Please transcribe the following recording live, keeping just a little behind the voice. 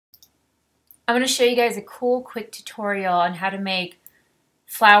I'm going to show you guys a cool quick tutorial on how to make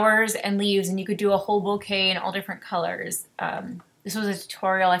flowers and leaves, and you could do a whole bouquet in all different colors. This was a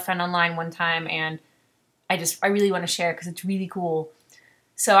tutorial I found online one time, and I really want to share it because it's really cool.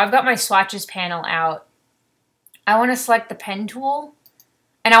 So I've got my swatches panel out. I want to select the pen tool,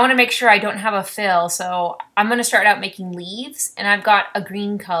 and I want to make sure I don't have a fill, so I'm going to start out making leaves, and I've got a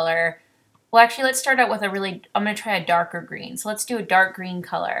green color. Well, actually, let's start out with I'm going to try a darker green. So let's do a dark green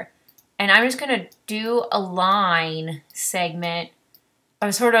color. And I'm just going to do a line segment,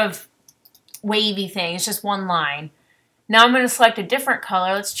 a sort of wavy thing. It's just one line. Now I'm going to select a different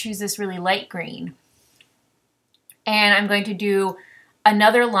color. Let's choose this really light green. And I'm going to do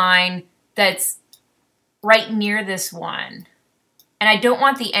another line that's right near this one. And I don't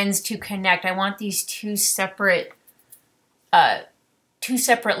want the ends to connect. I want these two separate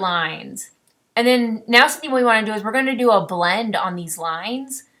lines. And then now something we want to do is we're going to do a blend on these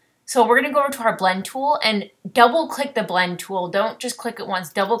lines. So we're going to go over to our blend tool and double click the blend tool. Don't just click it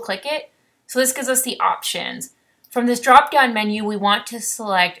once, double click it. So this gives us the options. From this drop down menu, we want to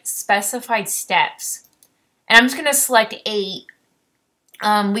select specified steps. And I'm just going to select 8.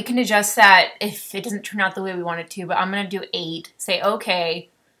 We can adjust that if it doesn't turn out the way we want it to, but I'm going to do 8. Say OK.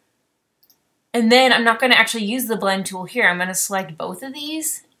 And then I'm not going to actually use the blend tool here. I'm going to select both of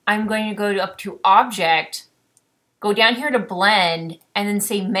these. I'm going to go up to Object, go down here to Blend, and then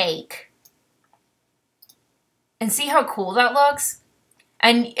say Make. And see how cool that looks?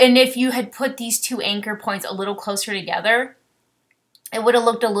 And if you had put these two anchor points a little closer together, it would have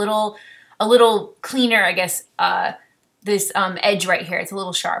looked a little cleaner, I guess, this edge right here. It's a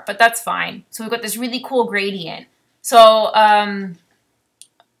little sharp, but that's fine. So we've got this really cool gradient. So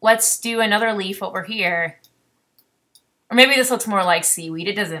let's do another leaf over here. Or maybe this looks more like seaweed.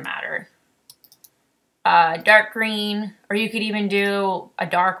 It doesn't matter. Dark green, or you could even do a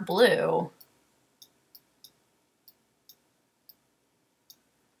dark blue.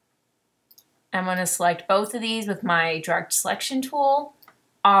 I'm going to select both of these with my direct selection tool,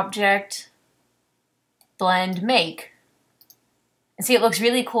 Object, Blend, Make. And see, it looks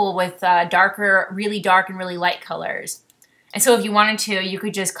really cool with really dark and really light colors. And so if you wanted to, you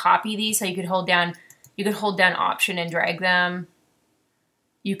could just copy these. So you could hold down Option and drag them.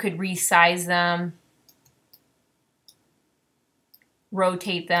 You could resize them,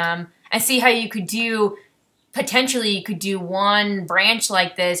 rotate them, and see how you could do, potentially you could do one branch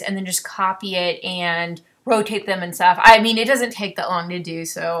like this and then just copy it and rotate them and stuff. I mean, it doesn't take that long to do,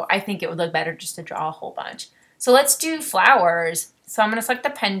 so I think it would look better just to draw a whole bunch. So let's do flowers. So I'm going to select the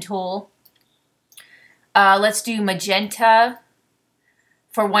pen tool. Let's do magenta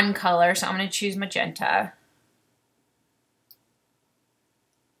for one color. So I'm going to choose magenta.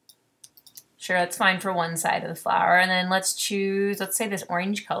 Sure, that's fine for one side of the flower. And then let's say this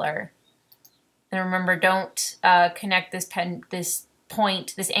orange color. And remember, don't connect this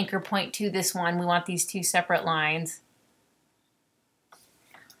anchor point to this one. We want these two separate lines.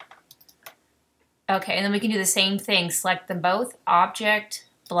 Okay, and then we can do the same thing. Select them both. Object,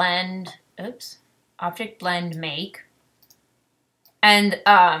 Blend, Object, Blend, Make. And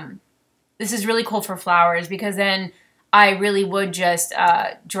this is really cool for flowers because then I really would just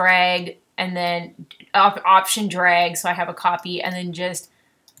drag and then Option drag so I have a copy and then just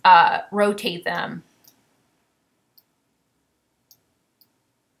rotate them.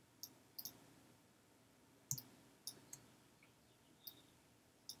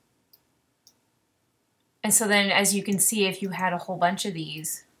 And so then, as you can see, if you had a whole bunch of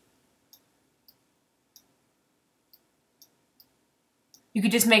these, you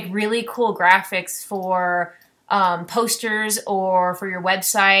could just make really cool graphics for posters or for your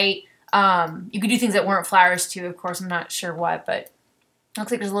website. You could do things that weren't flowers too, of course. I'm not sure what, but it looks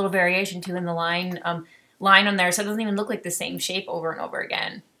like there's a little variation too in the line on there, so it doesn't even look like the same shape over and over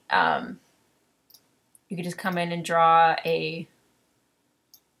again. You could just come in and draw a...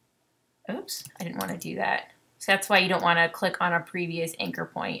 Oops, I didn't want to do that. So that's why you don't want to click on a previous anchor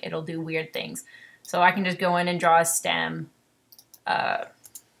point. It'll do weird things. So I can just go in and draw a stem.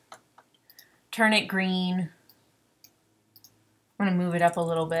 Turn it green. I'm going to move it up a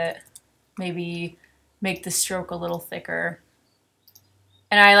little bit. Maybe make the stroke a little thicker.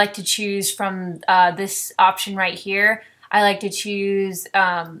 And I like to choose from this option right here. I like to choose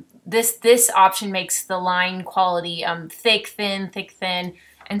this option makes the line quality thick, thin, thick, thin.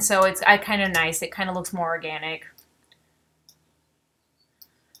 And so it's kind of nice. It kind of looks more organic.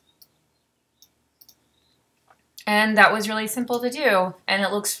 And that was really simple to do, and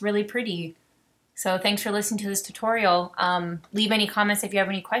it looks really pretty. So thanks for listening to this tutorial. Leave any comments if you have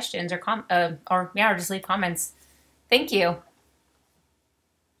any questions or just leave comments. Thank you.